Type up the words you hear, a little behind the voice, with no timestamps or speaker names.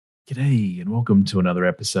G'day and welcome to another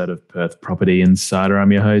episode of Perth Property Insider.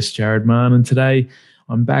 I'm your host, Jared Mann, and today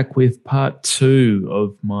I'm back with part 2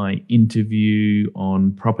 of my interview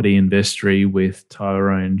on property investory with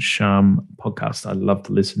Tyrone Shum podcast I love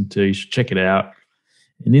to listen to. You should check it out.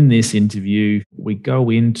 And in this interview, we go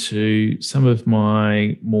into some of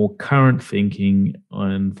my more current thinking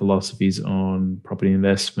and philosophies on property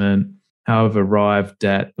investment, how I've arrived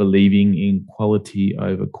at believing in quality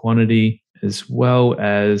over quantity, as well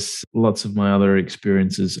as lots of my other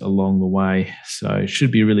experiences along the way. So it should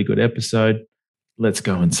be a really good episode. Let's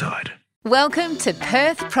go inside. Welcome to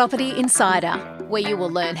Perth Property Insider, where you will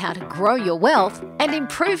learn how to grow your wealth and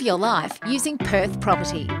improve your life using Perth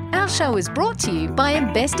property. Our show is brought to you by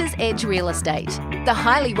Investors Edge Real Estate, the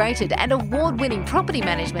highly rated and award-winning property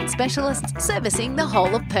management specialists servicing the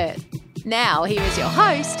whole of Perth. Now, here is your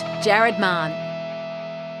host, Jared Mann.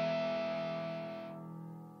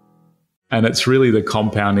 And it's really the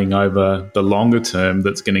compounding over the longer term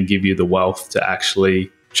that's going to give you the wealth to actually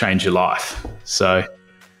change your life. So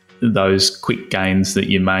those quick gains that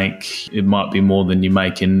you make, it might be more than you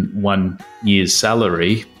make in 1 year's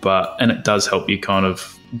salary, and it does help you kind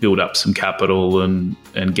of build up some capital and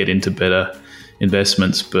get into better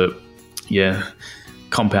investments. But yeah,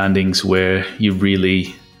 compounding's where you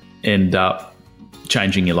really end up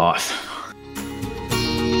changing your life.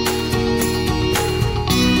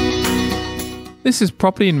 This is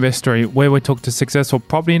Property Investory, where we talk to successful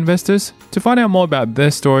property investors to find out more about their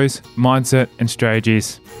stories, mindset, and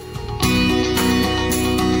strategies.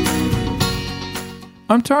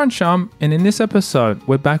 I'm Tyrone Shum, and in this episode,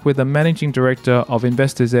 we're back with the Managing Director of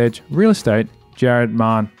Investors Edge Real Estate, Jared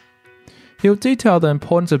Mann. He'll detail the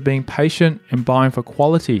importance of being patient and buying for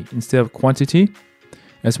quality instead of quantity.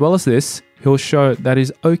 As well as this, he'll show that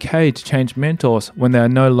it's okay to change mentors when they are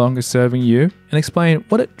no longer serving you and explain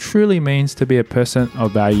what it truly means to be a person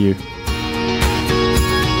of value.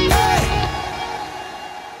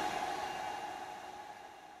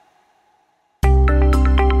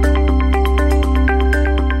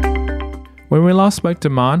 When we last spoke to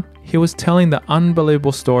Mann, he was telling the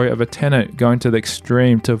unbelievable story of a tenant going to the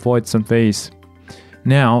extreme to avoid some fees.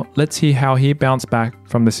 Now, let's hear how he bounced back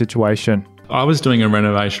from the situation. I was doing a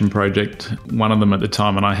renovation project, one of them at the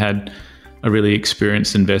time, and I had a really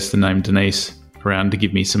experienced investor named Denise around to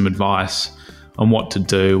give me some advice on what to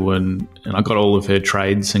do. And I got all of her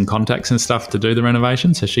trades and contacts and stuff to do the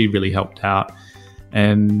renovation. So she really helped out.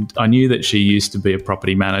 And I knew that she used to be a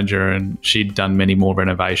property manager and she'd done many more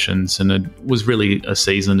renovations and it was really a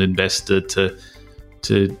seasoned investor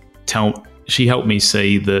to tell. She helped me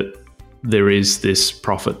see that there is this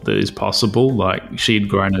profit that is possible. Like she had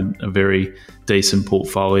grown a very decent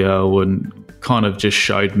portfolio and kind of just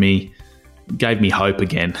gave me hope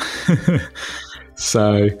again.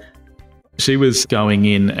 So she was going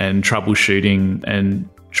in and troubleshooting and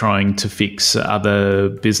trying to fix other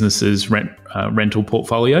businesses' rental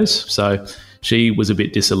portfolios. So she was a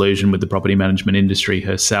bit disillusioned with the property management industry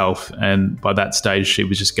herself. And by that stage, she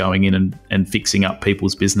was just going in and fixing up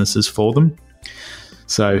people's businesses for them.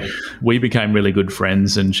 So we became really good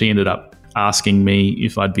friends and she ended up asking me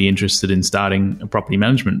if I'd be interested in starting a property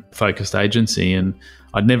management focused agency. And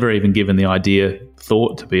I'd never even given the idea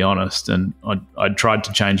thought, to be honest. And I'd tried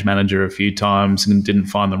to change manager a few times and didn't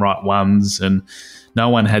find the right ones. And no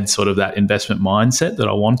one had sort of that investment mindset that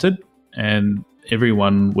I wanted. And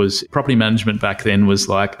everyone property management back then was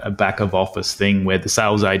like a back of office thing where the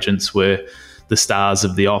sales agents were the stars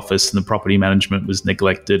of the office and the property management was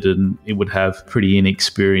neglected and it would have pretty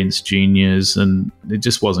inexperienced juniors and it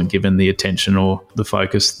just wasn't given the attention or the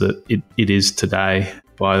focus that it is today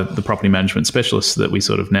by the property management specialists that we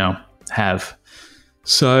sort of now have.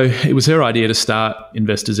 So it was her idea to start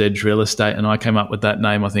Investors Edge Real Estate and I came up with that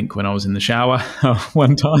name, I think, when I was in the shower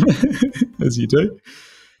one time, as you do.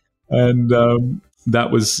 And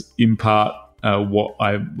that was in part what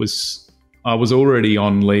I was already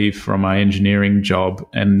on leave from my engineering job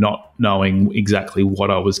and not knowing exactly what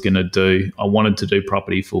I was going to do. I wanted to do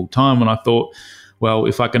property full time and I thought, well,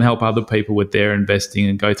 if I can help other people with their investing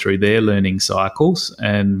and go through their learning cycles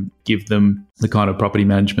and give them the kind of property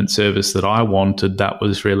management service that I wanted, that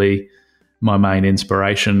was really my main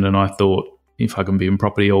inspiration. And I thought, if I can be in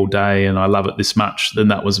property all day and I love it this much, then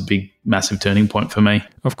that was a big, massive turning point for me.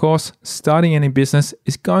 Of course, starting any business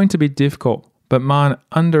is going to be difficult. But Mann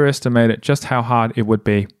underestimated just how hard it would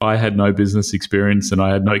be. I had no business experience and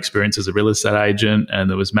I had no experience as a real estate agent and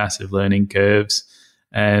there was massive learning curves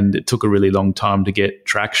and it took a really long time to get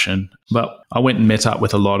traction. But I went and met up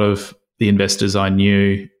with a lot of the investors I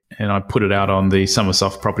knew and I put it out on the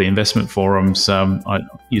Summersoft Property Investment Forums. I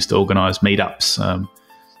used to organise meetups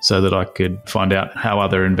so that I could find out how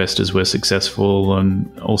other investors were successful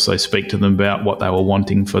and also speak to them about what they were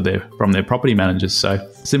wanting from their property managers. So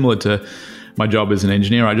similar to my job as an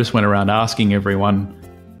engineer, I just went around asking everyone,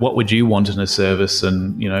 what would you want in a service,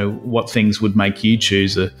 and what things would make you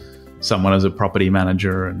choose someone as a property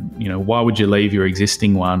manager, and why would you leave your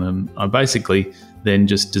existing one? And I basically then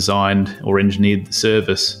just designed or engineered the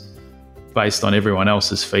service based on everyone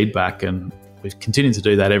else's feedback, and we continue to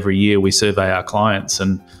do that every year. We survey our clients,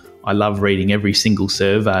 and I love reading every single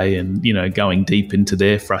survey and going deep into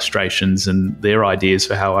their frustrations and their ideas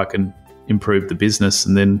for how I can improve the business.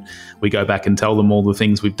 And then we go back and tell them all the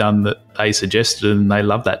things we've done that they suggested, and they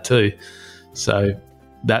love that too. So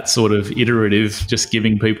that sort of iterative, just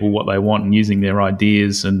giving people what they want and using their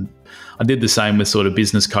ideas. And I did the same with sort of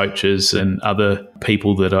business coaches and other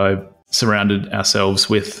people that I surrounded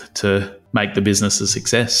ourselves with to make the business a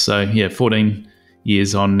success. So 14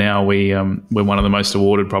 years on now, we're one of the most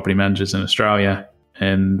awarded property managers in Australia,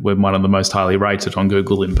 and we're one of the most highly rated on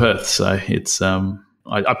Google in Perth. So it's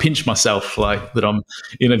I pinch myself that I'm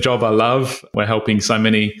in a job I love. We're helping so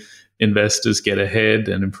many investors get ahead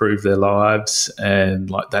and improve their lives,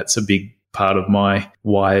 and that's a big part of my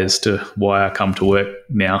why as to why I come to work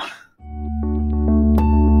now.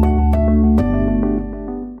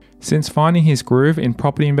 Since finding his groove in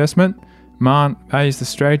property investment, Marn values the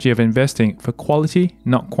strategy of investing for quality,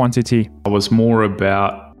 not quantity. I was more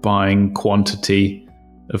about buying quantity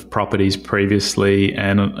of properties previously,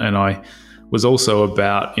 and I was also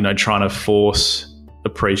about trying to force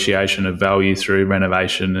appreciation of value through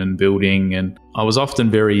renovation and building. And I was often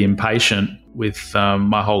very impatient with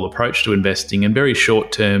my whole approach to investing and very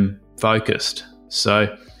short-term focused.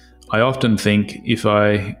 So I often think if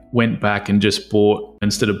I went back and just bought,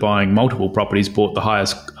 instead of buying multiple properties, bought a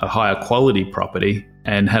higher quality property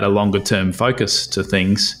and had a longer term focus to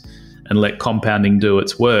things and let compounding do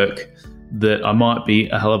its work, that I might be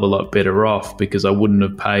a hell of a lot better off, because I wouldn't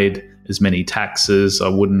have paid as many taxes. I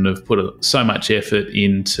wouldn't have put so much effort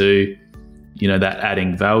into, that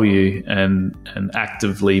adding value and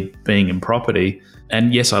actively being in property.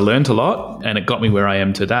 And yes, I learned a lot and it got me where I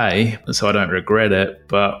am today. So I don't regret it.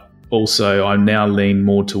 But also I now lean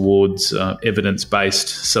more towards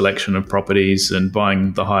evidence-based selection of properties and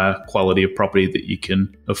buying the higher quality of property that you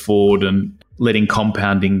can afford and letting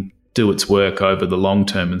compounding do its work over the long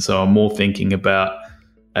term. And so I'm more thinking about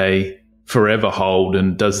a forever hold,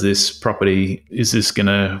 and does this property, is this going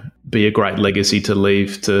to be a great legacy to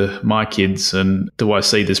leave to my kids, and do I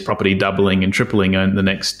see this property doubling and tripling in the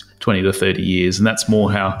next 20 to 30 years? And that's more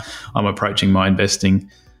how I'm approaching my investing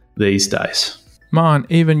these days. Marn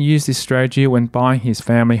even used this strategy when buying his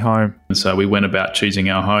family home. And so we went about choosing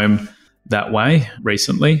our home that way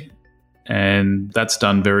recently, and that's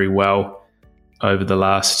done very well over the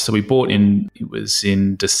last, so we bought it was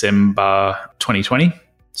in December 2020.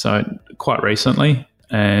 So quite recently,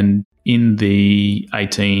 and in the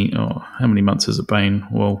how many months has it been?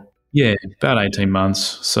 Well, about 18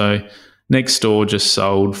 months. So next door just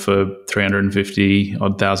sold for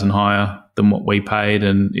 350,000 higher than what we paid,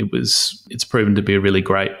 and it's proven to be a really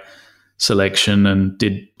great selection, and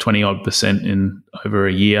did 20% in over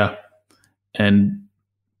a year. And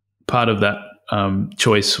part of that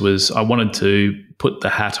choice was I wanted to put the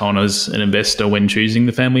hat on as an investor when choosing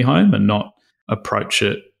the family home and not approach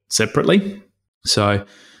it separately. So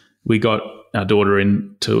we got our daughter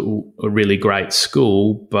into a really great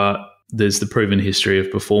school, but there's the proven history of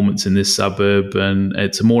performance in this suburb, and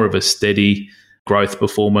it's more of a steady growth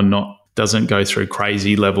performer, doesn't go through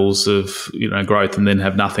crazy levels of growth and then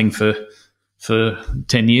have nothing for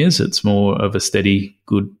 10 years. It's more of a steady,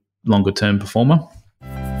 good, longer term performer.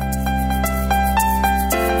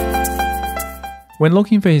 When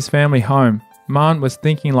looking for his family home, Marn was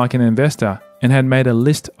thinking like an investor and had made a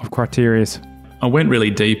list of criteria. I went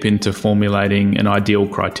really deep into formulating an ideal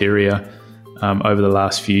criteria over the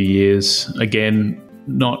last few years. Again,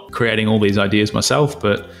 not creating all these ideas myself,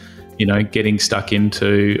 but getting stuck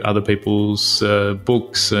into other people's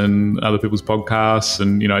books and other people's podcasts,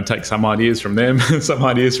 and take some ideas from them, some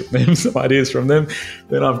ideas from them, some ideas from them.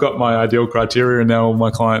 Then I've got my ideal criteria, and now all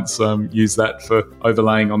my clients use that for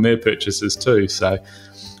overlaying on their purchases too. So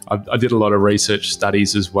I did a lot of research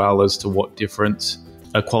studies as well as to what difference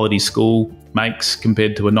a quality school makes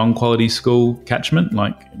compared to a non-quality school catchment,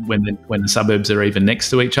 like when the suburbs are even next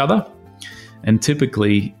to each other. And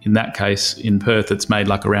typically, in that case, in Perth, it's made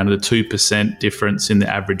like around a 2% difference in the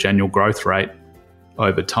average annual growth rate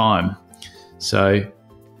over time. So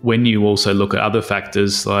when you also look at other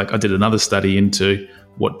factors, like I did another study into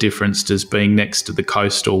what difference does being next to the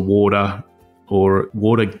coast or water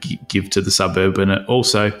give to the suburb. And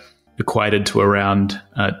it equated to around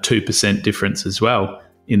 2% difference as well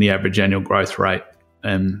in the average annual growth rate.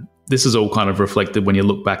 And this is all kind of reflected when you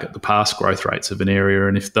look back at the past growth rates of an area.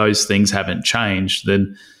 And if those things haven't changed,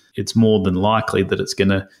 then it's more than likely that it's going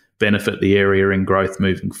to benefit the area in growth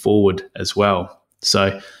moving forward as well.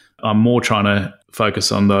 So I'm more trying to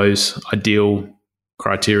focus on those ideal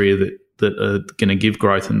criteria that are going to give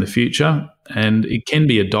growth in the future. And it can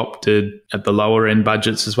be adopted at the lower end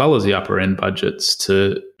budgets as well as the upper end budgets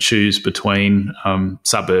to choose between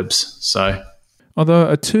suburbs. So, although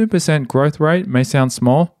a 2% growth rate may sound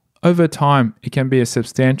small, over time it can be a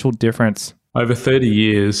substantial difference. Over 30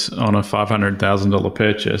 years on a $500,000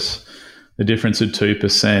 purchase, the difference of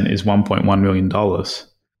 2% is $1.1 million.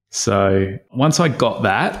 So once I got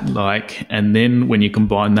that, and then when you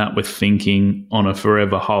combine that with thinking on a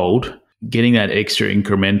forever hold, getting that extra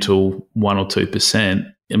incremental 1 or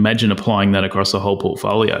 2%, imagine applying that across the whole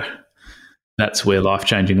portfolio. That's where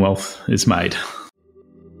life-changing wealth is made.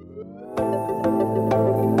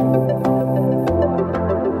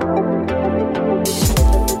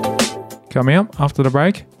 Coming up after the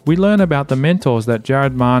break, we learn about the mentors that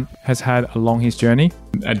Jared Mann has had along his journey.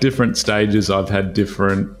 At different stages, I've had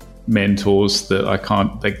different mentors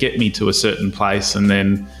that get me to a certain place, and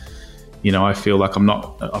then, I feel like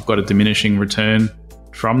I've got a diminishing return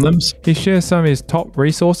from them. He shares some of his top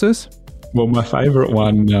resources. Well, my favourite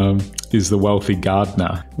one is The Wealthy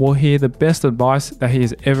Gardener. We'll hear the best advice that he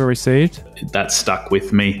has ever received. That stuck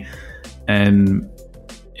with me, and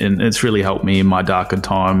it's really helped me in my darker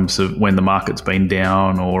times of when the market's been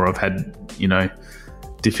down or I've had,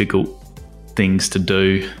 difficult things to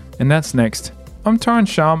do. And that's next. I'm Tyron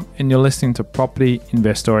Shum, and you're listening to Property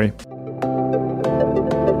Investory.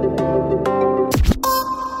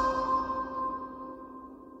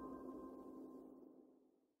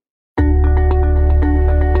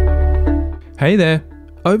 Hey there.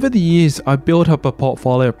 Over the years, I built up a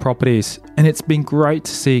portfolio of properties, and it's been great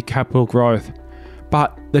to see capital growth.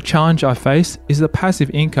 But the challenge I face is the passive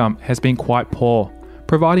income has been quite poor,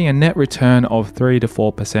 providing a net return of 3 to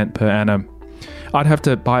 4% per annum. I'd have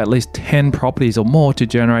to buy at least 10 properties or more to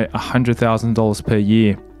generate $100,000 per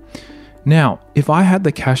year. Now, if I had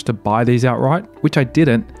the cash to buy these outright, which I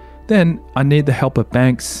didn't, then I need the help of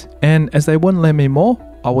banks, and as they wouldn't lend me more,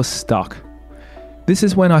 I was stuck. This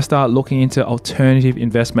is when I start looking into alternative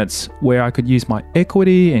investments where I could use my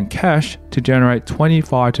equity and cash to generate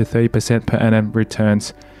 25 to 30% per annum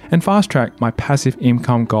returns and fast track my passive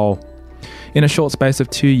income goal. In a short space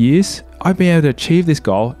of 2 years, I've been able to achieve this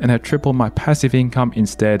goal and have tripled my passive income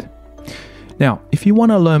instead. Now, if you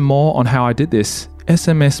want to learn more on how I did this,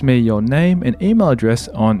 SMS me your name and email address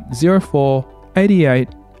on 04 88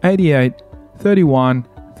 88 31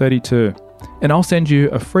 32. And I'll send you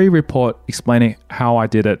a free report explaining how I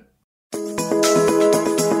did it.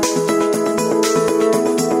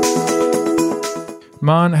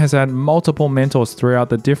 Mann has had multiple mentors throughout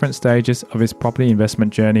the different stages of his property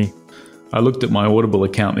investment journey. I looked at my Audible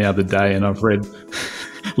account the other day and I've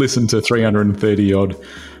listened to 330 odd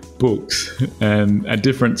books, and at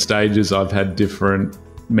different stages I've had different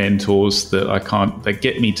mentors that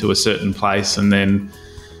get me to a certain place, and then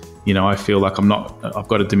I feel like I've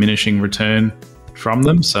got a diminishing return from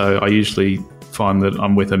them. So I usually find that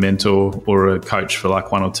I'm with a mentor or a coach for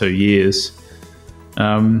 1 or 2 years.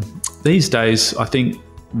 These days, I think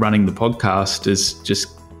running the podcast is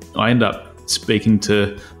just, I end up speaking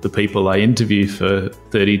to the people I interview for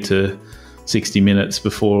 30 to 60 minutes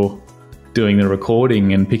before doing the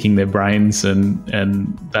recording and picking their brains.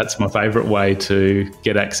 And that's my favorite way to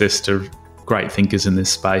get access to great thinkers in this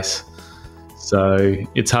space. So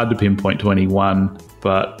it's hard to pinpoint to anyone,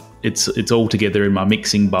 but it's all together in my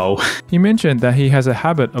mixing bowl. You mentioned that he has a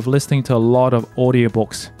habit of listening to a lot of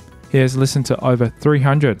audiobooks. He has listened to over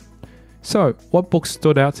 300. So what books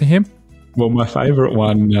stood out to him? Well, my favourite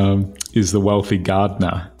one is The Wealthy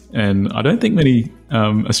Gardener. And I don't think many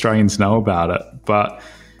Australians know about it, but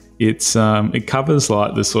it covers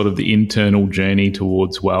the sort of the internal journey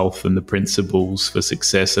towards wealth and the principles for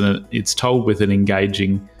success. And it's told with an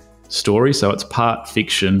engaging story. So it's part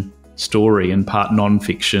fiction story and part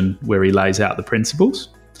non-fiction where he lays out the principles.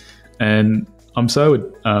 And I'm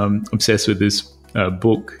so obsessed with this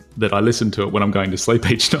book that I listen to it when I'm going to sleep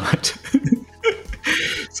each night.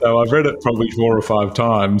 So I've read it probably 4 or 5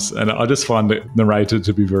 times, and I just find the narrator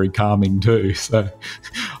to be very calming too. So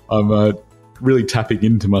I'm really tapping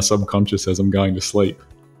into my subconscious as I'm going to sleep.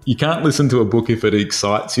 You can't listen to a book if it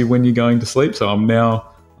excites you when you're going to sleep. So I've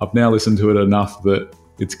now listened to it enough that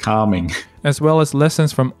it's calming. As well as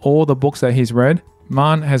lessons from all the books that he's read,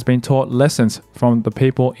 Mann has been taught lessons from the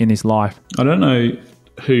people in his life. I don't know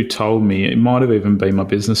who told me. It might have even been my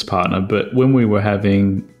business partner, but when we were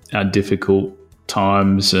having our difficult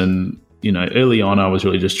times and, early on I was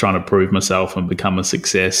really just trying to prove myself and become a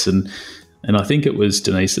success. And I think it was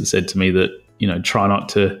Denise that said to me that, try not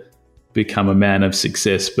to become a man of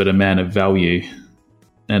success, but a man of value.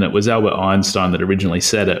 And it was Albert Einstein that originally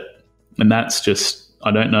said it. And that's just,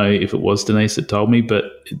 I don't know if it was Denise that told me, but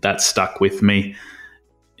that stuck with me.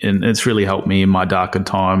 And it's really helped me in my darker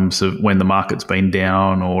times of when the market's been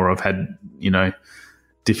down or I've had,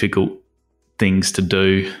 difficult things to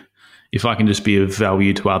do. If I can just be of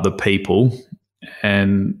value to other people,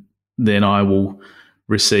 and then I will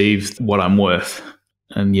receive what I'm worth.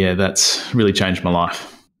 And yeah, that's really changed my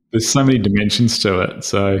life. There's so many dimensions to it.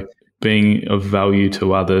 So being of value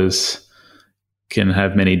to others can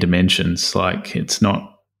have many dimensions. Like it's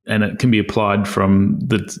not, and it can be applied from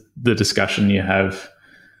the discussion you have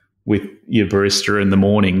with your barista in the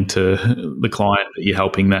morning to the client that you're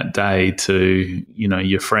helping that day to,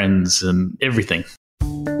 your friends and everything.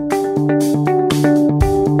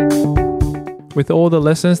 With all the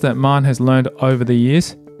lessons that Marn has learned over the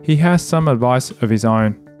years, he has some advice of his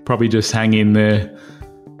own. Probably just hang in there.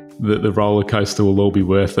 The roller coaster will all be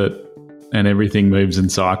worth it, and everything moves in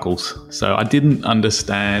cycles. So I didn't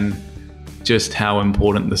understand just how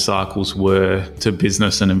important the cycles were to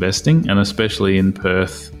business and investing, and especially in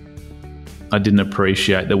Perth. I didn't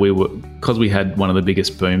appreciate that because we had one of the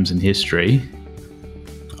biggest booms in history,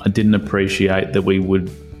 I didn't appreciate that we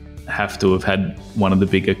would have to have had one of the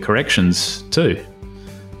bigger corrections too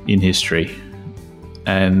in history.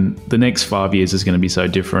 And the next 5 years is going to be so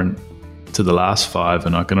different to the last 5,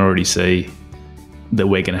 and I can already see that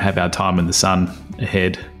we're going to have our time in the sun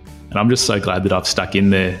ahead. And I'm just so glad that I've stuck in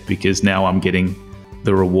there, because now I'm getting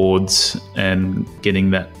the rewards and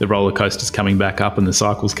getting that the roller coaster's coming back up and the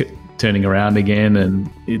cycle's turning around again, and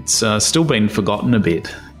it's still been forgotten a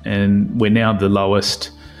bit. And we're now the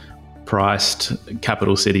lowest priced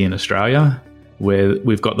capital city in Australia, where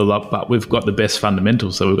we've got the best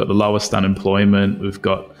fundamentals. So we've got the lowest unemployment, we've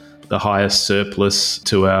got the highest surplus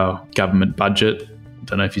to our government budget. I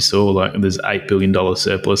don't know if you saw, there's $8 billion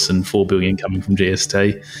surplus and $4 billion coming from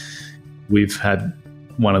GST. We've had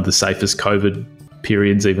one of the safest COVID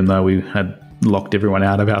periods, even though we had locked everyone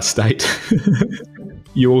out of our state.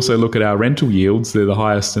 You also look at our rental yields, they're the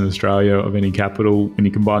highest in Australia of any capital. When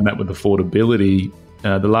you combine that with affordability,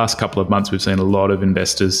 the last couple of months we've seen a lot of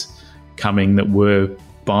investors coming that were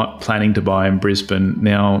planning to buy in Brisbane.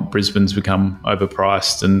 Now Brisbane's become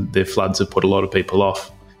overpriced and their floods have put a lot of people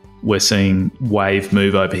off. We're seeing wave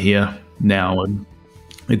move over here now, and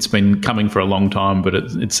it's been coming for a long time, but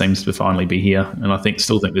it seems to finally be here. And I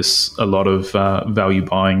still think there's a lot of value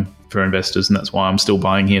buying for investors, and that's why I'm still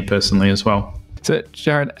buying here personally as well. So,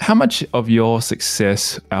 Jared, how much of your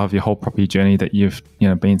success out of your whole property journey that you've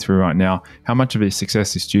been through right now, how much of your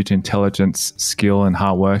success is due to intelligence, skill, and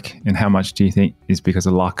hard work, and how much do you think is because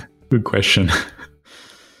of luck? Good question.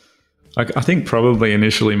 I think probably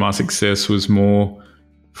initially my success was more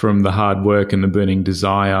from the hard work and the burning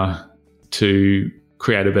desire to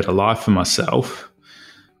create a better life for myself.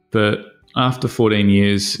 But after 14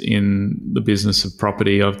 years in the business of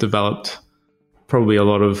property, I've developed probably a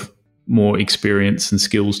lot of more experience and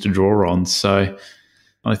skills to draw on. So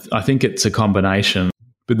I think it's a combination.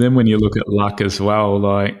 But then when you look at luck as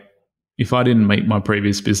well, if I didn't meet my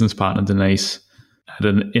previous business partner, Denise, at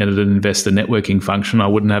an investor networking function, I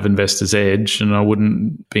wouldn't have Investors Edge, and I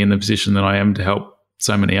wouldn't be in the position that I am to help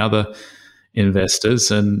so many other investors.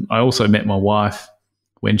 And I also met my wife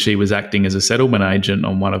when she was acting as a settlement agent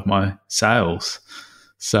on one of my sales.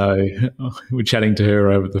 So we're chatting to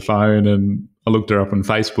her over the phone, and I looked her up on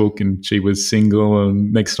Facebook and she was single.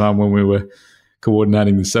 And next time when we were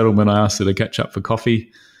coordinating the settlement, I asked her to catch up for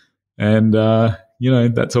coffee. And,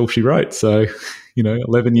 that's all she wrote. So,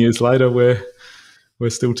 11 years later, we're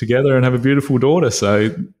still together and have a beautiful daughter. So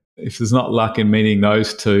if there's not luck in meeting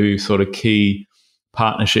those two sort of key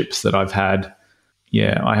partnerships that I've had,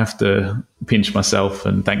 I have to pinch myself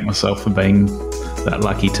and thank myself for being that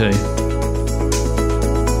lucky too.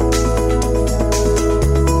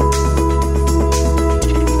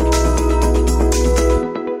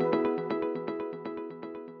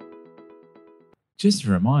 Just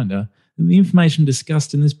a reminder that the information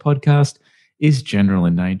discussed in this podcast is general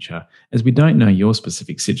in nature, as we don't know your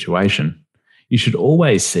specific situation. You should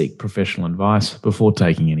always seek professional advice before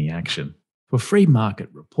taking any action. For free market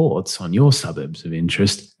reports on your suburbs of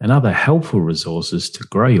interest and other helpful resources to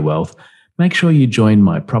grow your wealth, make sure you join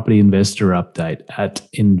my property investor update at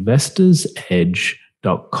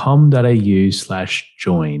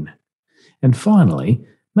investorsedge.com.au/join. And finally,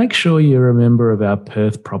 make sure you're a member of our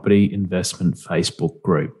Perth Property Investment Facebook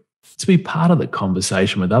group to be part of the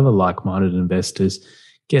conversation with other like-minded investors,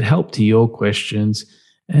 get help to your questions,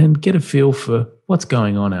 and get a feel for what's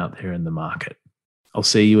going on out there in the market. I'll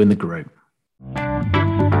see you in the group.